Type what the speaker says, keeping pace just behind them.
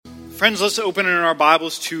Friends, let's open in our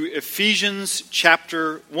Bibles to Ephesians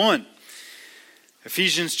chapter 1.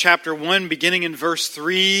 Ephesians chapter 1, beginning in verse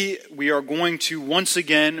 3, we are going to once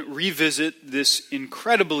again revisit this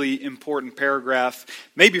incredibly important paragraph,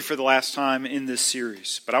 maybe for the last time in this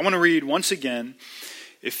series. But I want to read once again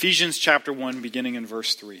Ephesians chapter 1, beginning in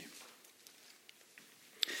verse 3.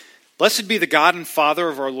 Blessed be the God and Father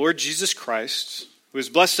of our Lord Jesus Christ, who has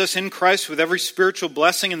blessed us in Christ with every spiritual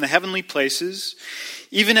blessing in the heavenly places,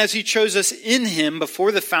 even as he chose us in him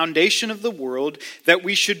before the foundation of the world, that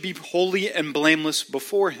we should be holy and blameless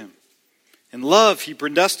before him. In love, he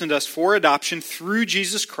predestined us for adoption through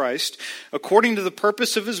Jesus Christ, according to the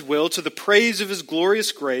purpose of his will, to the praise of his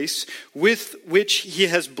glorious grace, with which he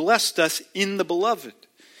has blessed us in the beloved.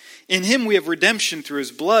 In him we have redemption through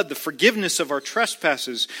his blood, the forgiveness of our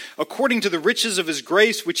trespasses, according to the riches of his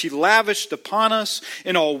grace, which he lavished upon us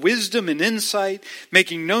in all wisdom and insight,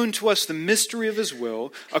 making known to us the mystery of his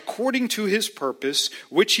will, according to his purpose,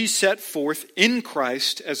 which he set forth in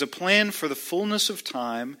Christ as a plan for the fullness of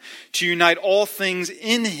time, to unite all things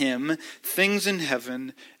in him, things in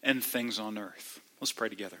heaven and things on earth. Let's pray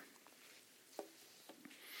together.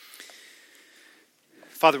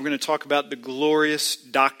 Father, we're going to talk about the glorious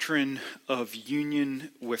doctrine of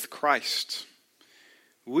union with Christ.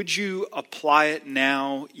 Would you apply it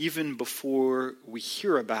now, even before we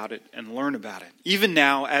hear about it and learn about it? Even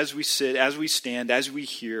now, as we sit, as we stand, as we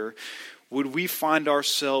hear, would we find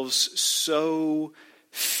ourselves so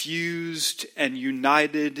fused and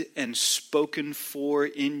united and spoken for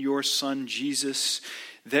in your Son, Jesus,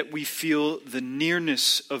 that we feel the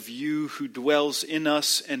nearness of you who dwells in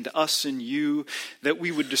us and us in you, that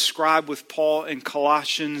we would describe with Paul in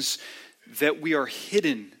Colossians that we are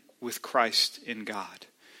hidden with Christ in God.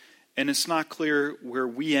 And it's not clear where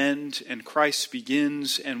we end and Christ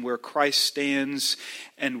begins and where Christ stands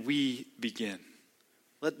and we begin.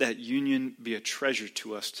 Let that union be a treasure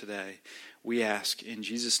to us today. We ask in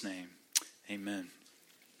Jesus' name, amen.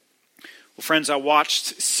 Well, friends, I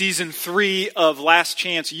watched season 3 of Last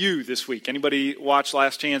Chance U this week. Anybody watch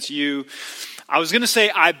Last Chance U? I was going to say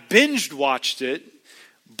I binged watched it,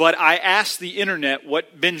 but I asked the internet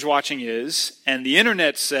what binge watching is, and the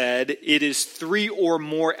internet said it is 3 or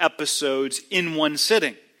more episodes in one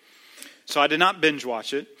sitting. So I did not binge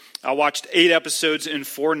watch it. I watched 8 episodes in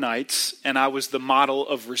 4 nights, and I was the model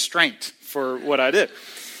of restraint for what I did.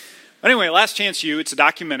 Anyway, Last Chance U, it's a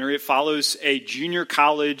documentary. It follows a junior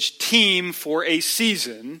college team for a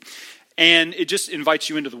season, and it just invites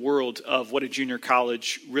you into the world of what a junior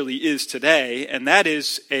college really is today, and that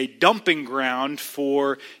is a dumping ground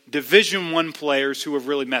for Division I players who have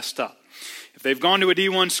really messed up. If they've gone to a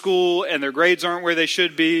D1 school and their grades aren't where they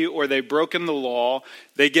should be, or they've broken the law,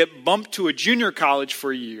 they get bumped to a junior college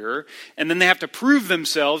for a year, and then they have to prove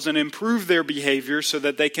themselves and improve their behavior so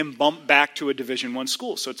that they can bump back to a Division I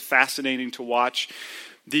school. So it's fascinating to watch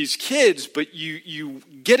these kids, but you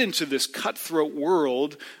get into this cutthroat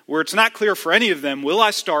world where it's not clear for any of them, will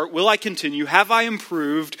I start, will I continue, have I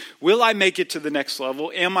improved, will I make it to the next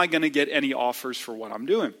level, am I going to get any offers for what I'm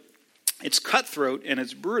doing? It's cutthroat and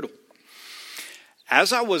it's brutal.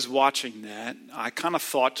 As I was watching that, I kind of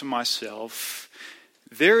thought to myself,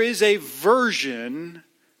 there is a version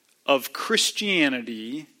of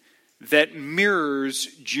Christianity that mirrors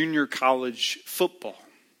junior college football.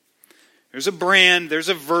 There's a brand, there's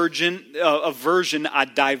a divergent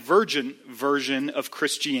version of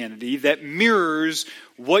Christianity that mirrors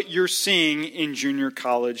what you're seeing in junior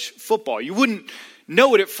college football. You wouldn't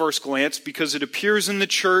know it at first glance because it appears in the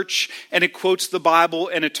church and it quotes the Bible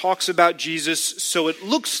and it talks about Jesus, so it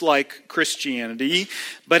looks like Christianity.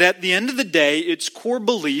 But at the end of the day, its core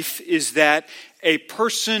belief is that a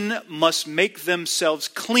person must make themselves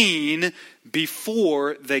clean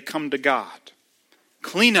before they come to God.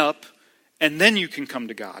 Clean up, and then you can come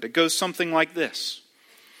to God. It goes something like this.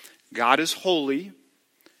 God is holy.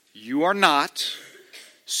 You are not.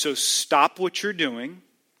 So stop what you're doing.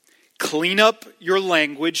 Clean up your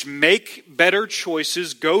language, make better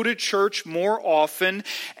choices, go to church more often,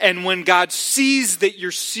 and when God sees that you're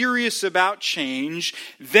serious about change,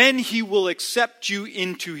 then he will accept you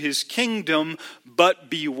into his kingdom, but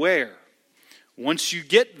beware. Once you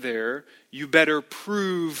get there, you better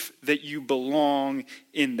prove that you belong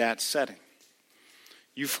in that setting.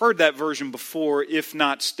 You've heard that version before, if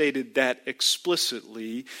not stated that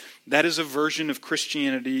explicitly. That is a version of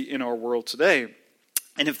Christianity in our world today.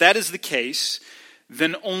 And if that is the case,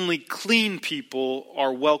 then only clean people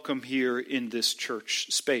are welcome here in this church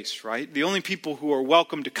space, right? The only people who are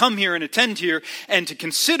welcome to come here and attend here and to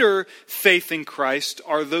consider faith in Christ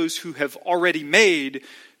are those who have already made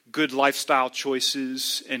good lifestyle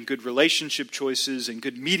choices and good relationship choices and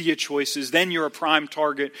good media choices, then you're a prime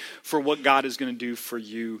target for what God is going to do for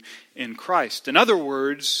you in Christ. In other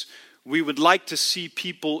words, we would like to see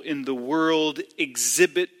people in the world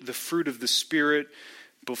exhibit the fruit of the Spirit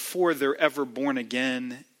before they're ever born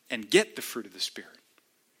again and get the fruit of the Spirit.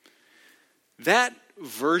 That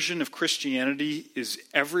version of Christianity is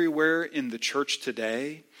everywhere in the church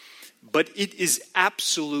today, but it is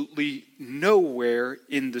absolutely nowhere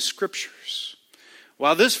in the Scriptures.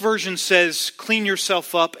 While this version says, clean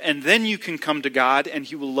yourself up and then you can come to God and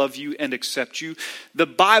He will love you and accept you, the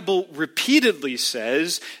Bible repeatedly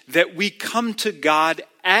says that we come to God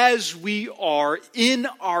as we are in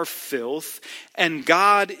our filth, and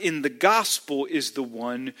God in the gospel is the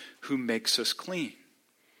one who makes us clean.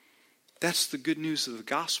 That's the good news of the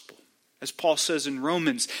gospel. As Paul says in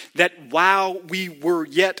Romans, that while we were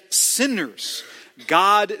yet sinners,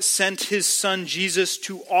 God sent His Son Jesus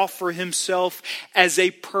to offer Himself as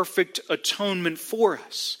a perfect atonement for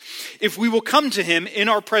us. If we will come to Him in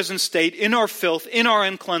our present state, in our filth, in our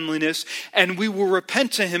uncleanliness, and we will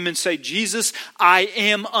repent to Him and say, Jesus, I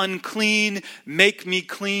am unclean, make me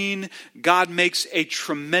clean, God makes a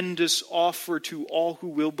tremendous offer to all who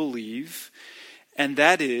will believe, and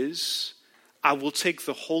that is, I will take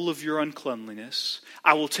the whole of your uncleanliness,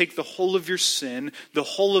 I will take the whole of your sin, the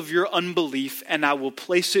whole of your unbelief, and I will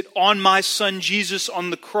place it on my Son Jesus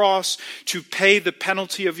on the cross to pay the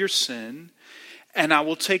penalty of your sin. And I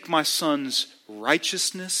will take my Son's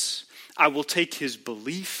righteousness, I will take His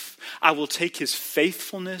belief, I will take His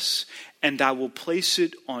faithfulness, and I will place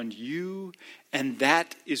it on you. And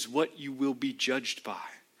that is what you will be judged by,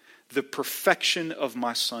 the perfection of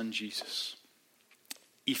my Son Jesus.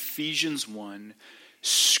 Ephesians 1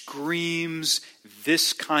 screams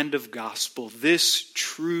this kind of gospel, this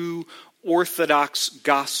true orthodox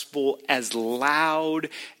gospel, as loud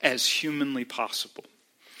as humanly possible.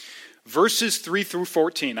 Verses 3 through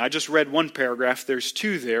 14, I just read one paragraph, there's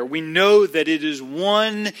two there. We know that it is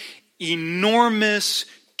one enormous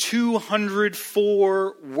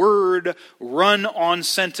 204-word run-on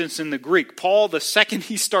sentence in the Greek. Paul, the second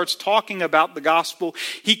he starts talking about the gospel,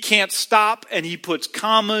 he can't stop, and he puts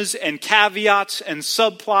commas and caveats and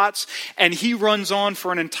subplots, and he runs on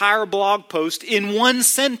for an entire blog post in one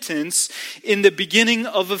sentence in the beginning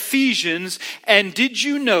of Ephesians. And did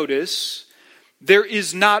you notice there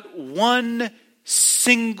is not one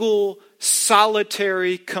single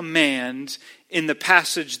solitary command in the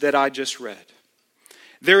passage that I just read?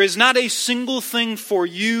 There is not a single thing for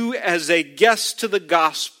you as a guest to the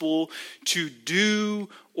gospel to do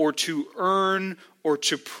or to earn or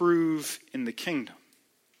to prove in the kingdom.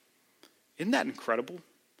 Isn't that incredible?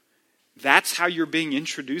 That's how you're being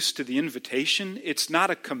introduced to the invitation. It's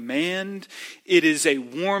not a command. It is a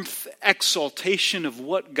warmth, exaltation of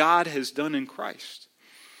what God has done in Christ.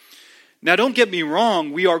 Now, don't get me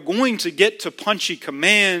wrong. We are going to get to punchy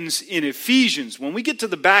commands in Ephesians. When we get to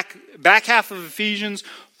the back half of Ephesians,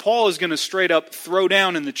 Paul is going to straight up throw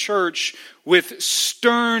down in the church with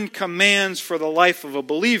stern commands for the life of a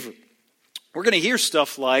believer. We're going to hear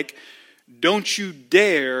stuff like, don't you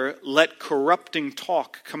dare let corrupting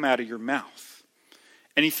talk come out of your mouth.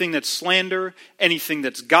 Anything that's slander, anything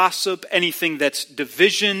that's gossip, anything that's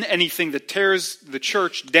division, anything that tears the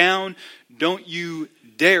church down, don't you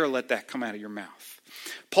dare let that come out of your mouth.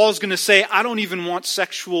 Paul's going to say, I don't even want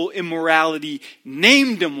sexual immorality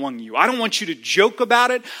named among you. I don't want you to joke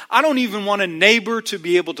about it. I don't even want a neighbor to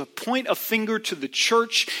be able to point a finger to the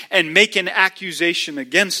church and make an accusation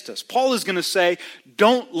against us. Paul is going to say,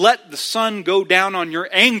 don't let the sun go down on your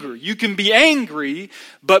anger. You can be angry,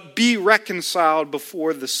 but be reconciled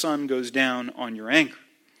before the sun goes down on your anger.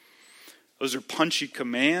 Those are punchy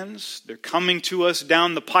commands. They're coming to us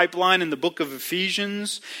down the pipeline in the book of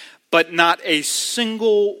Ephesians, but not a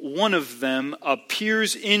single one of them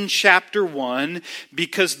appears in chapter 1,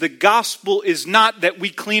 because the gospel is not that we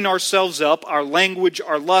clean ourselves up, our language,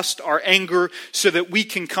 our lust, our anger, so that we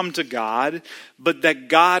can come to God, but that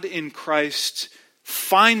God in Christ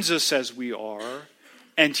finds us as we are,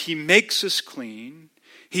 and He makes us clean.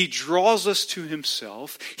 He draws us to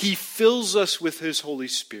Himself. He fills us with His Holy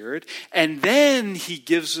Spirit. And then He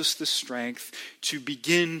gives us the strength to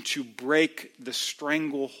begin to break the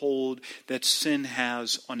stranglehold that sin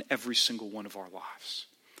has on every single one of our lives.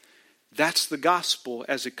 That's the gospel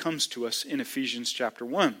as it comes to us in Ephesians chapter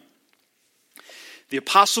 1. The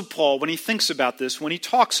Apostle Paul, when he thinks about this, when he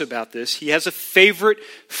talks about this, he has a favorite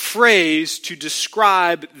phrase to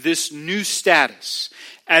describe this new status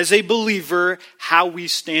as a believer, how we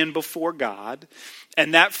stand before God.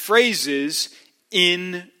 And that phrase is,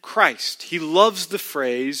 in Christ. He loves the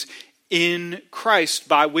phrase, in Christ,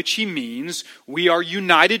 by which he means we are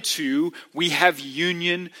united to, we have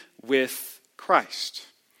union with Christ.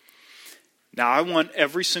 Now, I want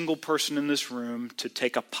every single person in this room to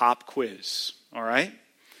take a pop quiz, all right?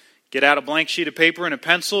 Get out a blank sheet of paper and a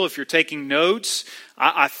pencil. If you're taking notes,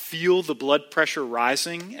 I feel the blood pressure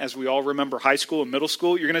rising as we all remember high school and middle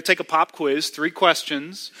school. You're going to take a pop quiz, 3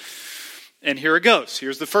 questions, and here it goes.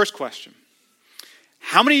 Here's the first question.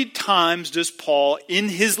 How many times does Paul, in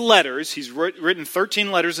his letters, he's written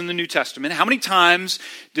 13 letters in the New Testament, how many times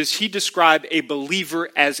does he describe a believer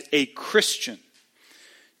as a Christian?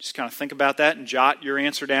 Just kind of think about that and jot your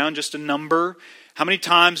answer down, just a number. How many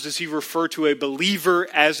times does he refer to a believer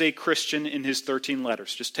as a Christian in his 13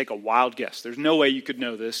 letters? Just take a wild guess. There's no way you could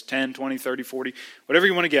know this. 10, 20, 30, 40, whatever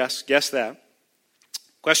you want to guess that.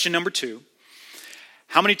 Question number 2.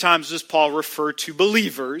 How many times does Paul refer to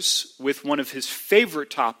believers with one of his favorite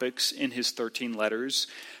topics in his 13 letters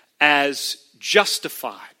as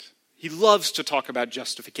justified? He loves to talk about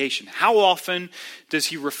justification. How often does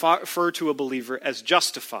he refer to a believer as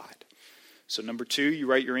justified? So number 2, you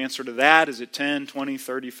write your answer to that. Is it 10, 20,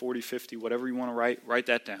 30, 40, 50, whatever you want to write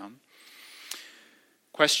that down.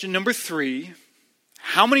 Question number 3,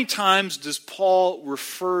 how many times does Paul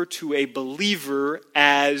refer to a believer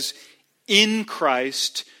as in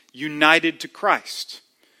Christ, united to Christ?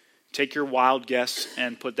 Take your wild guess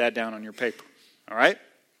and put that down on your paper. All right?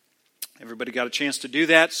 Everybody got a chance to do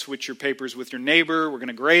that. Switch your papers with your neighbor. We're going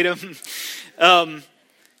to grade them.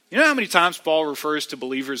 You know how many times Paul refers to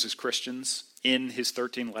believers as Christians in his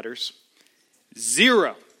 13 letters?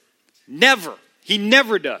 0. Never. He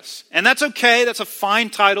never does. And that's okay. That's a fine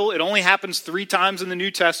title. It only happens 3 times in the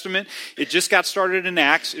New Testament. It just got started in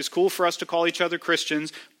Acts. It's cool for us to call each other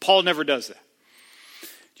Christians. Paul never does that.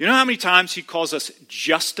 Do you know how many times he calls us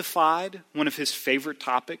justified, one of his favorite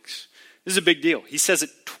topics? This is a big deal. He says it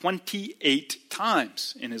 28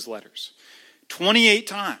 times in his letters. 28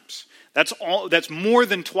 times. That's more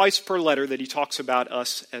than twice per letter that he talks about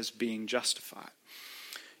us as being justified.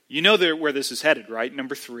 You know where this is headed, right?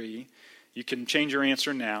 Number 3. You can change your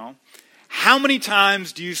answer now. How many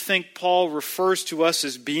times do you think Paul refers to us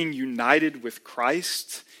as being united with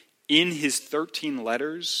Christ in his 13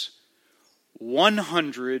 letters?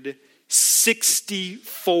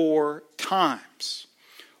 164 times.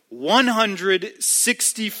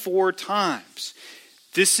 164 times.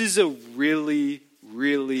 This is a really,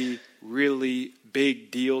 really, really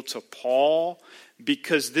big deal to Paul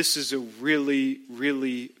because this is a really,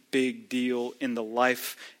 really big deal in the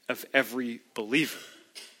life of every believer.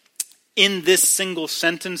 In this single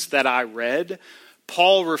sentence that I read,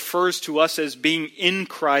 Paul refers to us as being in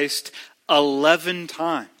Christ 11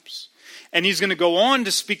 times. And he's going to go on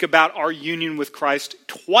to speak about our union with Christ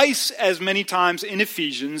twice as many times in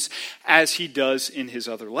Ephesians as he does in his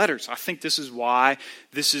other letters. I think this is why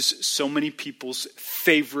this is so many people's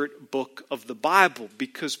favorite book of the Bible,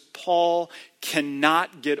 because Paul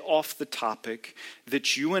cannot get off the topic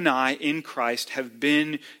that you and I in Christ have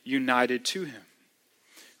been united to him.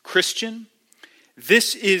 Christian,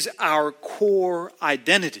 this is our core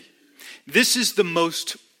identity. This is the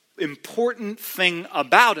most important thing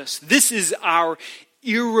about us. This is our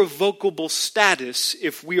irrevocable status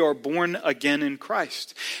if we are born again in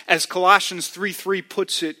Christ. As Colossians 3:3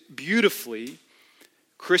 puts it beautifully,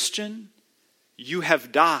 Christian, you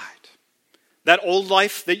have died. That old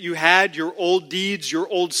life that you had, your old deeds, your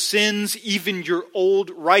old sins, even your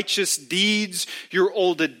old righteous deeds, your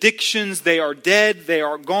old addictions, they are dead, they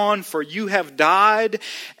are gone, for you have died,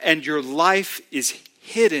 and your life is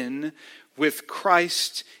hidden with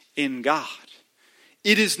Christ in God.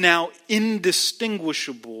 It is now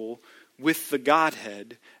indistinguishable with the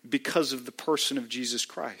Godhead because of the person of Jesus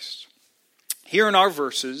Christ. Here in our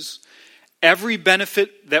verses, every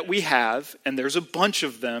benefit that we have, and there's a bunch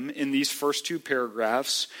of them in these first 2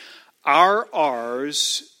 paragraphs, are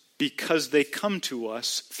ours because they come to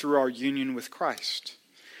us through our union with Christ.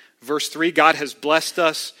 Verse 3, God has blessed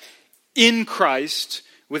us in Christ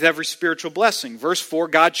with every spiritual blessing. Verse 4,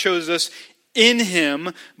 God chose us in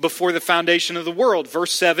him before the foundation of the world.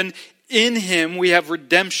 Verse 7, in him we have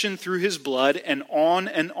redemption through his blood, and on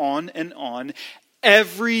and on and on.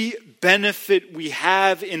 Every benefit we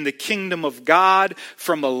have in the kingdom of God,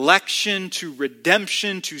 from election to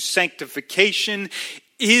redemption to sanctification,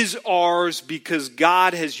 is ours because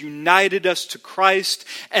God has united us to Christ,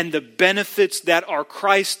 and the benefits that are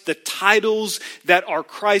Christ, the titles that are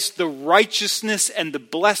Christ, the righteousness and the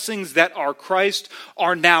blessings that are Christ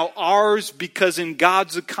are now ours because in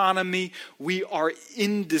God's economy we are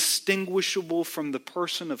indistinguishable from the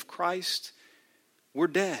person of Christ. We're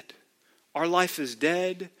dead. Our life is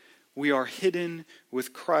dead. We are hidden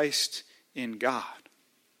with Christ in God.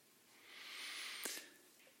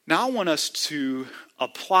 Now I want us to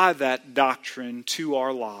apply that doctrine to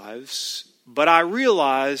our lives, but I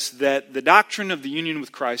realize that the doctrine of the union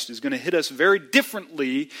with Christ is going to hit us very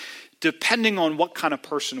differently depending on what kind of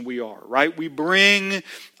person we are, right? We bring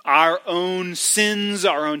our own sins,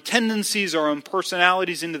 our own tendencies, our own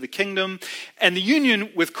personalities into the kingdom. And the union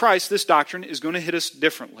with Christ, this doctrine, is going to hit us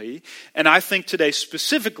differently. And I think today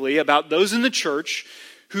specifically about those in the church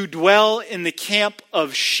who dwell in the camp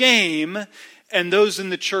of shame and those in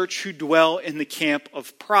the church who dwell in the camp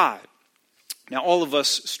of pride. Now, all of us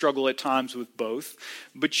struggle at times with both,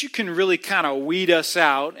 but you can really kind of weed us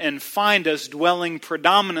out and find us dwelling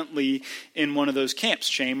predominantly in one of those camps,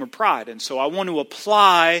 shame or pride. And so I want to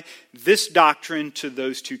apply this doctrine to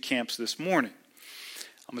those two camps this morning.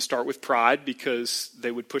 I'm going to start with pride because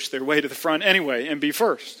they would push their way to the front anyway and be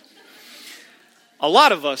first. A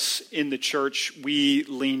lot of us in the church, we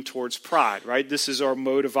lean towards pride, right? This is our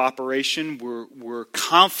mode of operation. We're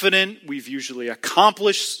confident. We've usually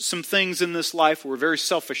accomplished some things in this life. We're very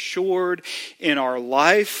self-assured in our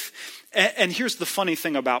life. And here's the funny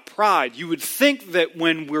thing about pride. You would think that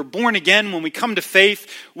when we're born again, when we come to faith,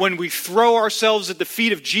 when we throw ourselves at the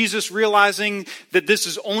feet of Jesus, realizing that this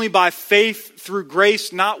is only by faith through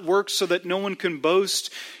grace, not works, so that no one can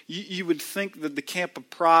boast, you would think that the camp of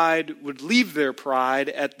pride would leave their pride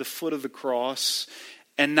at the foot of the cross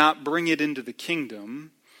and not bring it into the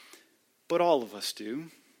kingdom. But all of us do.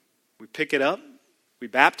 We pick it up, we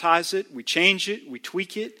baptize it, we change it, we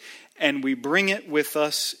tweak it, and we bring it with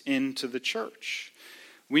us into the church.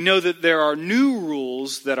 We know that there are new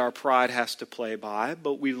rules that our pride has to play by,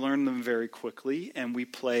 but we learn them very quickly, and we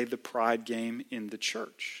play the pride game in the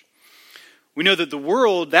church. We know that the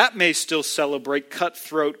world, that may still celebrate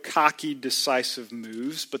cutthroat, cocky, decisive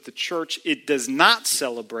moves, but the church, it does not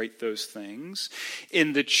celebrate those things.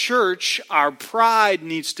 In the church, our pride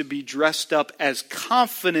needs to be dressed up as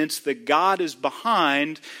confidence that God is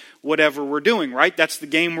behind whatever we're doing, right? That's the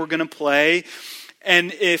game we're going to play.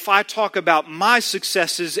 And if I talk about my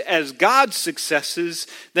successes as God's successes,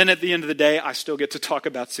 then at the end of the day, I still get to talk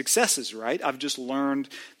about successes, right? I've just learned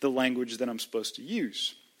the language that I'm supposed to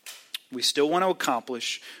use. We still want to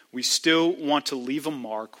accomplish. We still want to leave a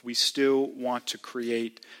mark. We still want to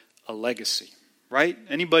create a legacy, right?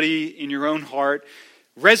 Anybody in your own heart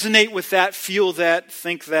resonate with that, feel that,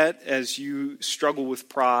 think that as you struggle with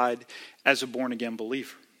pride as a born-again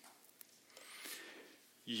believer?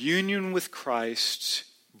 Union with Christ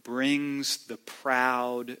brings the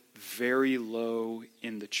proud very low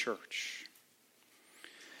in the church.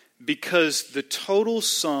 Because the total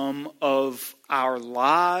sum of our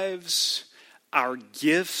lives, our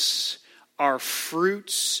gifts, our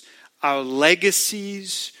fruits, our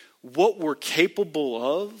legacies, what we're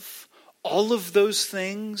capable of, all of those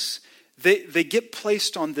things, they get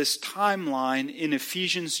placed on this timeline in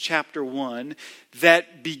Ephesians chapter 1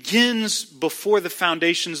 that begins before the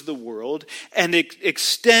foundations of the world and it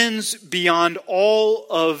extends beyond all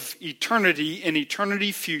of eternity and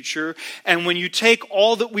eternity future. And when you take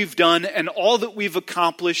all that we've done and all that we've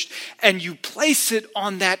accomplished and you place it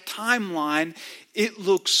on that timeline, it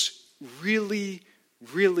looks really,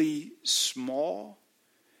 really small.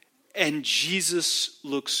 And Jesus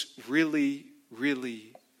looks really,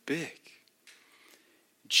 really big.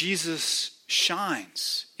 Jesus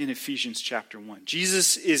shines in Ephesians chapter 1.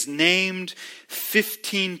 Jesus is named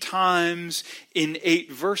 15 times in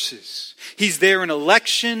 8 verses. He's there in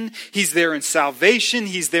election. He's there in salvation.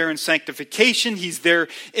 He's there in sanctification. He's there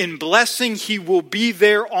in blessing. He will be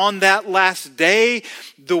there on that last day.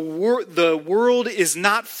 The world is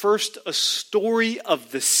not first a story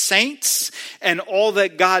of the saints and all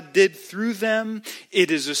that God did through them. It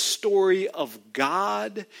is a story of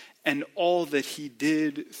God and all that he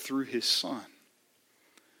did through his Son.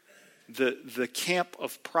 The camp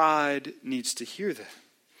of pride needs to hear that.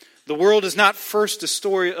 The world is not first a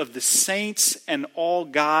story of the saints and all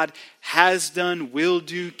God has done, will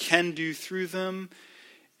do, can do through them.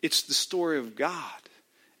 It's the story of God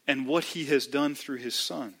and what he has done through his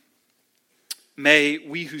Son. May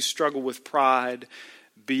we who struggle with pride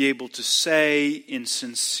be able to say in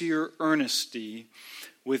sincere earnesty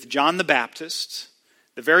with John the Baptist,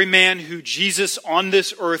 the very man who Jesus on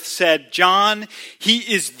this earth said, John, he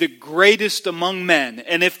is the greatest among men.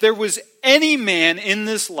 And if there was any man in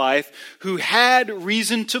this life who had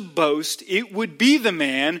reason to boast, it would be the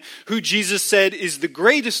man who Jesus said is the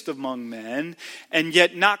greatest among men. And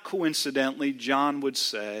yet, not coincidentally, John would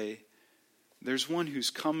say, there's one who's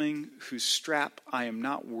coming, whose strap I am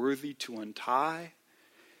not worthy to untie.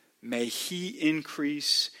 May he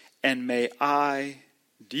increase and may I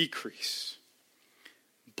decrease.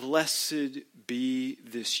 Blessed be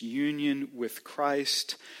this union with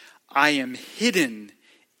Christ. I am hidden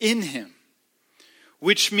in him.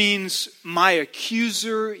 Which means my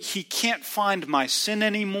accuser, he can't find my sin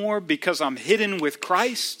anymore because I'm hidden with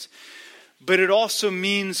Christ. But it also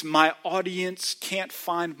means my audience can't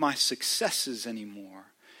find my successes anymore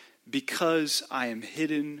because I am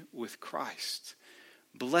hidden with Christ.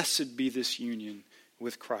 Blessed be this union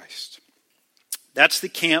with Christ. That's the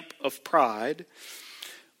camp of pride.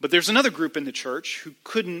 But there's another group in the church who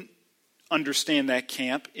couldn't understand that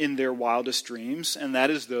camp in their wildest dreams, and that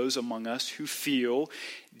is those among us who feel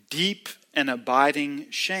deep and abiding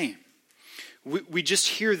shame. We just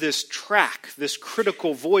hear this track, this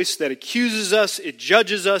critical voice that accuses us, it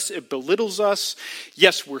judges us, it belittles us.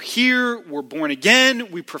 Yes, we're here, we're born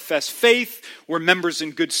again, we profess faith, we're members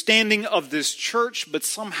in good standing of this church, but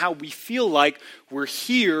somehow we feel like we're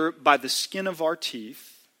here by the skin of our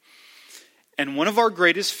teeth. And one of our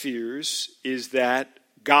greatest fears is that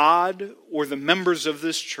God or the members of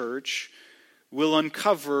this church will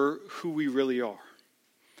uncover who we really are.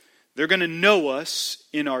 They're going to know us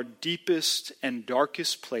in our deepest and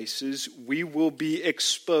darkest places. We will be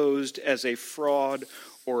exposed as a fraud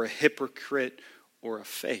or a hypocrite or a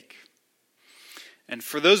fake. And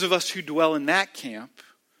for those of us who dwell in that camp,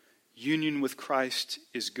 union with Christ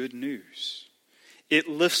is good news. It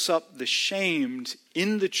lifts up the shamed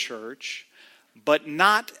in the church, but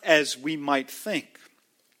not as we might think.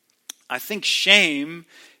 I think shame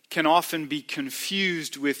can often be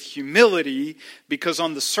confused with humility because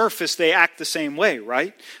on the surface they act the same way,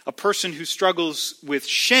 right? A person who struggles with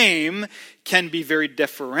shame can be very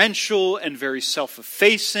deferential and very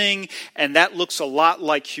self-effacing, and that looks a lot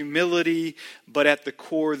like humility, but at the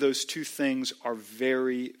core those two things are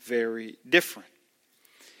very, very different.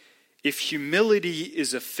 If humility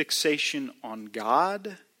is a fixation on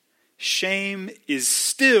God, shame is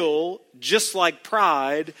still, just like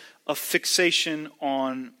pride, a fixation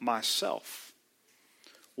on myself.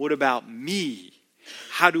 What about me?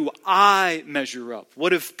 How do I measure up?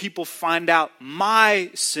 What if people find out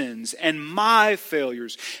my sins and my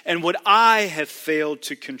failures and what I have failed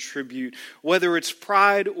to contribute? Whether it's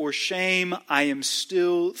pride or shame, I am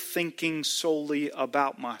still thinking solely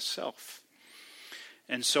about myself.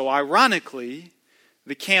 And so ironically,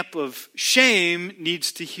 the camp of shame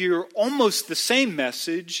needs to hear almost the same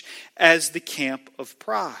message as the camp of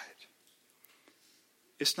pride.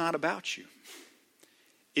 It's not about you.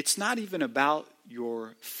 It's not even about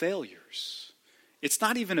your failures. It's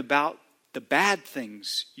not even about the bad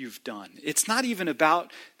things you've done. It's not even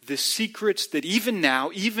about the secrets that even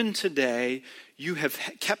now, even today, you have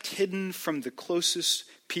kept hidden from the closest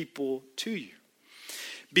people to you.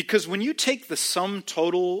 Because when you take the sum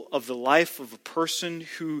total of the life of a person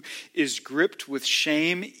who is gripped with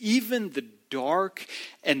shame, even the dark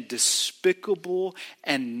and despicable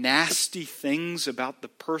and nasty things about the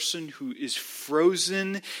person who is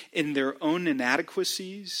frozen in their own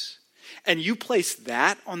inadequacies, and you place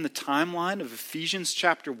that on the timeline of Ephesians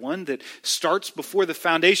chapter 1 that starts before the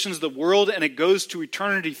foundations of the world and it goes to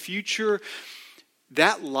eternity future,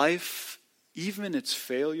 that life, even its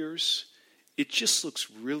failures, it just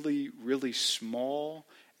looks really, really small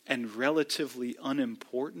and relatively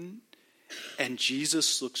unimportant. And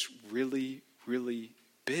Jesus looks really, really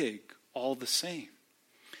big all the same.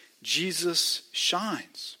 Jesus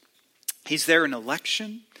shines. He's there in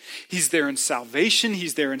election. He's there in salvation.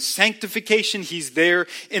 He's there in sanctification. He's there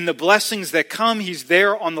in the blessings that come. He's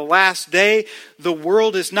there on the last day. The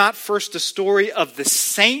world is not first a story of the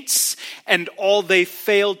saints and all they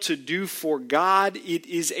failed to do for God. It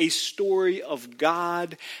is a story of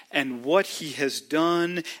God and what He has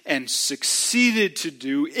done and succeeded to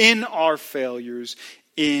do in our failures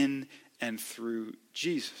in and through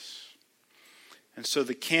Jesus. And so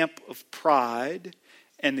the camp of pride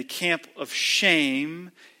and the camp of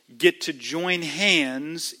shame get to join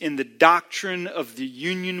hands in the doctrine of the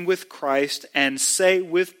union with Christ and say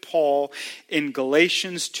with Paul in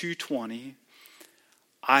Galatians 2:20,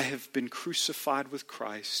 I have been crucified with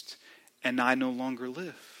Christ and I no longer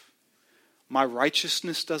live. My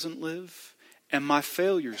righteousness doesn't live and my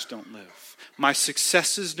failures don't live. My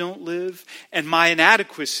successes don't live, and my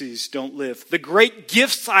inadequacies don't live. The great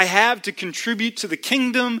gifts I have to contribute to the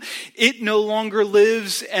kingdom, it no longer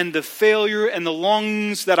lives, and the failure and the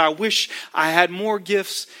longings that I wish I had more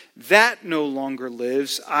gifts, that no longer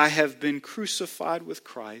lives. I have been crucified with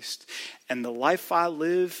Christ, and the life I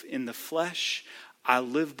live in the flesh, I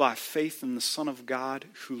live by faith in the Son of God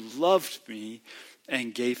who loved me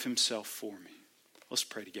and gave Himself for me. Let's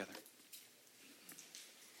pray together.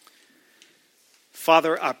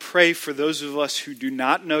 Father, I pray for those of us who do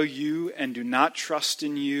not know you and do not trust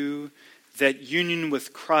in you, that union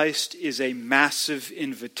with Christ is a massive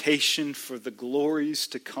invitation for the glories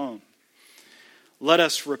to come. Let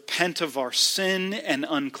us repent of our sin and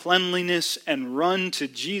uncleanliness and run to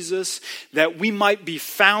Jesus, that we might be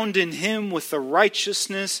found in him with a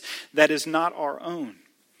righteousness that is not our own.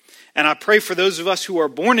 And I pray for those of us who are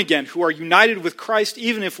born again, who are united with Christ,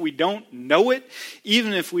 even if we don't know it,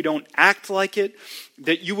 even if we don't act like it,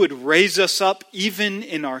 that you would raise us up even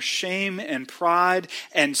in our shame and pride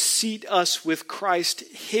and seat us with Christ,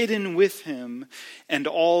 hidden with him, and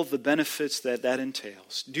all the benefits that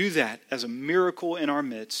entails. Do that as a miracle in our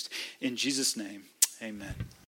midst. In Jesus' name, amen.